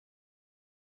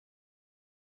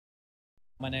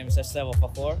My name is Esteban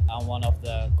Facor. I'm one of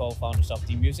the co-founders of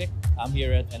Team Music. I'm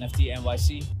here at NFT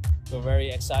NYC. We're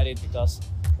very excited because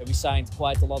we signed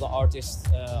quite a lot of artists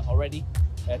already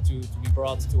to be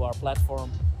brought to our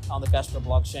platform on the Casper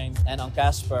blockchain. And on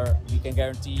Casper, we can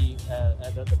guarantee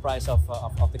the price of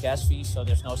the gas fees, so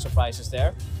there's no surprises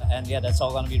there. And yeah, that's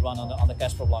all going to be run on the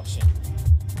Casper blockchain.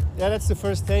 Yeah, that's the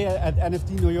first day at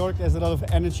NFT New York. There's a lot of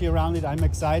energy around it. I'm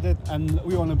excited and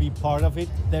we want to be part of it.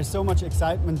 There's so much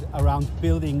excitement around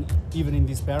building, even in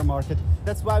this bear market.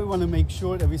 That's why we want to make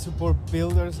sure that we support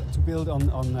builders to build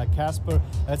on Casper.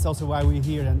 That's also why we're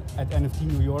here at NFT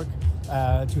New York,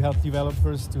 to help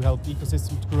developers, to help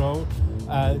ecosystems grow,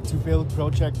 to build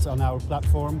projects on our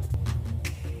platform.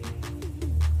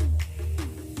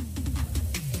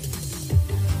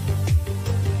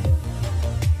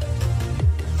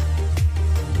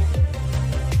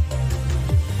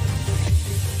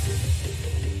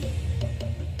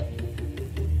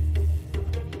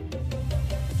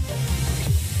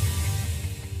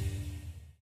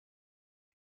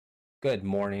 Good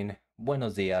morning,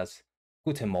 buenos dias,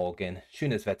 guten Morgen,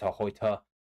 schönes Wetter heute.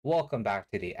 Welcome back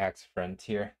to the X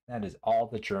Frontier. That is all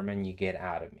the German you get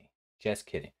out of me. Just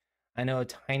kidding. I know a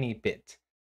tiny bit,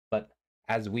 but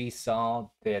as we saw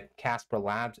that Casper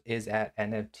Labs is at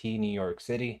NFT New York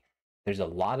City, there's a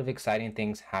lot of exciting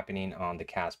things happening on the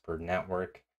Casper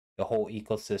network. The whole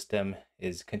ecosystem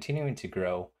is continuing to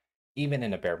grow, even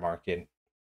in a bear market.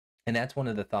 And that's one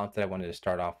of the thoughts that I wanted to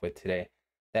start off with today.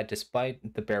 That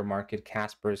despite the bear market,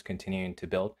 Casper is continuing to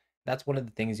build. That's one of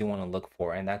the things you want to look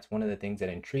for, and that's one of the things that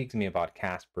intrigues me about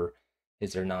Casper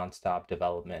is their nonstop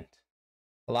development.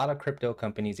 A lot of crypto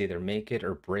companies either make it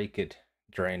or break it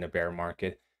during a bear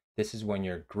market. This is when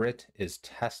your grit is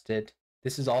tested.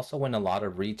 This is also when a lot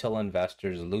of retail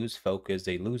investors lose focus,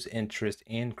 they lose interest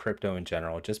in crypto in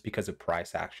general just because of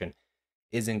price action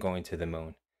isn't going to the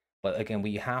moon. But again,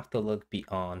 we have to look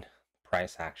beyond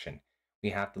price action. We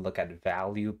have to look at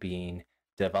value being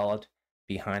developed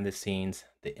behind the scenes,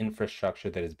 the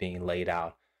infrastructure that is being laid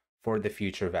out for the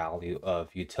future value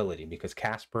of utility, because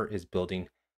Casper is building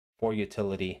for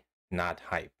utility, not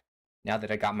hype. Now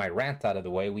that I got my rant out of the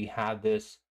way, we have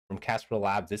this from Casper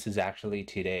Labs. This is actually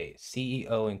today.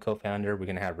 CEO and co-founder, we're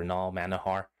going to have Renal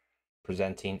Manohar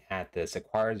presenting at the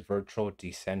Sequoia's Virtual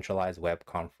Decentralized Web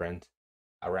Conference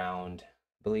around,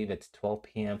 I believe it's 12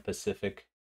 p.m. Pacific.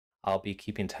 I'll be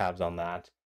keeping tabs on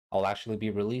that. I'll actually be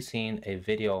releasing a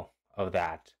video of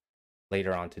that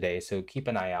later on today, so keep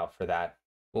an eye out for that.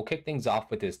 We'll kick things off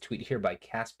with this tweet here by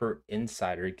Casper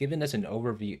Insider, giving us an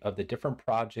overview of the different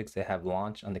projects that have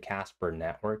launched on the Casper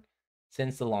network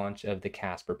since the launch of the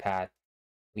Casper Pad.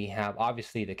 We have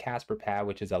obviously the Casper Pad,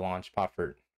 which is a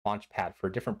launchpad for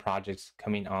different projects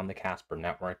coming on the Casper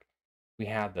network. We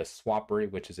have the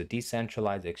Swappery, which is a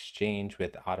decentralized exchange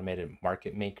with automated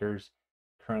market makers,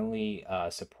 currently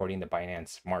supporting the Binance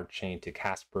Smart Chain to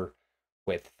Casper,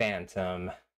 with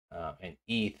Phantom and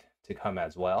ETH to come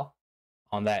as well.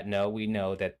 On that note, we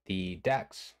know that the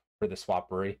DEX for the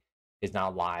Swappery is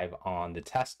now live on the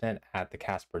testnet at the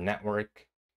Casper network.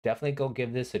 Definitely go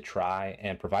give this a try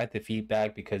and provide the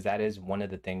feedback, because that is one of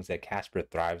the things that Casper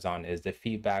thrives on, is the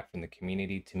feedback from the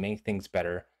community to make things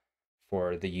better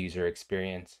for the user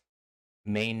experience.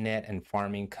 Mainnet and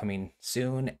farming coming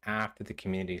soon after the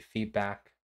community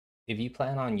feedback. If you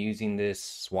plan on using this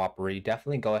Swappery,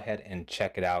 definitely go ahead and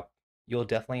check it out. You'll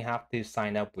definitely have to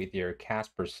sign up with your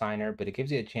Casper signer, but it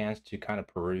gives you a chance to kind of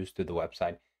peruse through the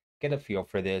website, get a feel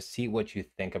for this, see what you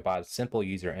think about simple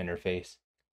user interface.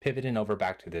 Pivoting over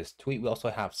back to this tweet, we also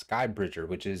have Skybridger,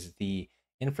 which is the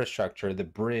infrastructure, the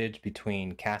bridge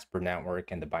between Casper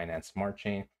Network and the Binance Smart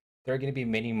Chain. There are going to be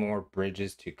many more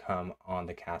bridges to come on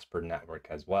the Casper Network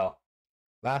as well.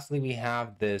 Lastly, we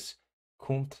have this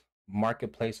Kumt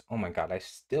marketplace. Oh my god, I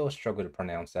still struggle to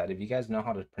pronounce that. If you guys know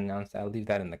how to pronounce that, leave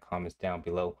that in the comments down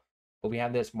below. But we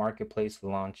have this marketplace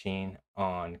launching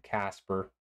on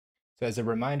Casper. So as a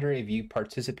reminder, if you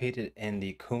participated in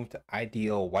the Kumt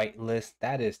IDO whitelist,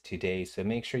 that is today. So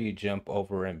make sure you jump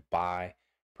over and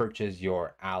purchase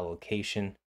your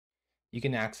allocation. You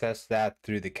can access that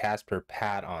through the Casper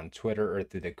Pad on Twitter or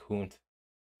through the Kumt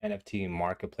NFT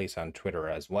marketplace on Twitter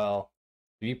as well.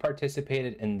 If you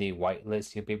participated in the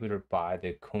whitelist, you'll be able to buy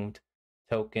the Kumt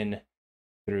token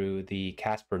through the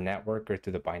Casper network or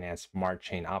through the Binance Smart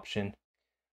Chain option.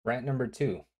 Rant number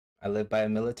 2. I live by a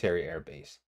military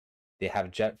airbase. They have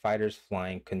jet fighters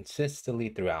flying consistently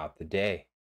throughout the day.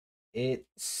 It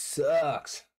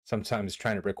sucks sometimes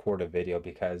trying to record a video,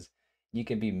 because you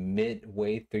can be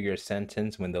midway through your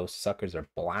sentence when those suckers are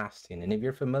blasting. And if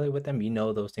you're familiar with them, you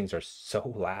know those things are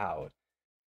so loud.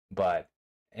 But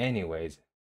anyways,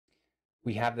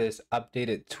 we have this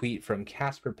updated tweet from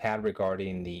Casper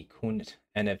regarding the Kun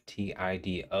NFT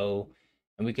IDO,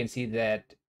 and we can see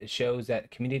that it shows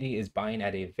that community is buying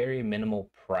at a very minimal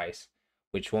price,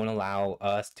 which won't allow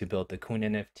us to build the Kun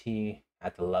NFT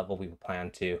at the level we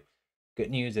plan to. Good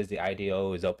news is the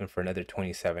IDO is open for another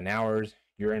 27 hours.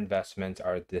 Your investments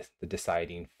are the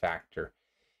deciding factor.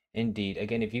 Indeed,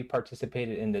 again, if you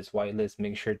participated in this whitelist,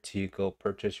 make sure to go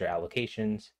purchase your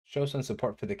allocations. Show some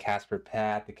support for the Casper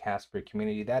pad, the Casper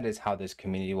community. That is how this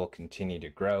community will continue to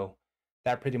grow.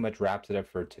 That pretty much wraps it up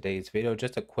for today's video.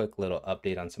 Just a quick little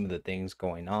update on some of the things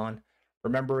going on.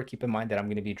 Remember, keep in mind that I'm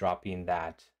going to be dropping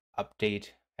that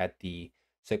update at the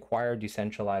Sequire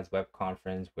Decentralized Web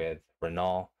Conference with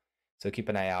Renal. So keep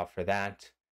an eye out for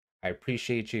that. I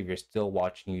appreciate you. If you're still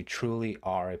watching, you truly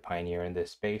are a pioneer in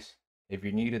this space. If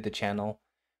you're new to the channel,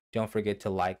 don't forget to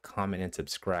like, comment, and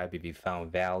subscribe if you found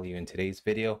value in today's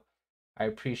video. I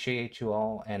appreciate you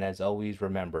all, and as always,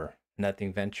 remember,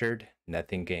 nothing ventured,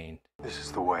 nothing gained. This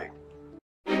is the way.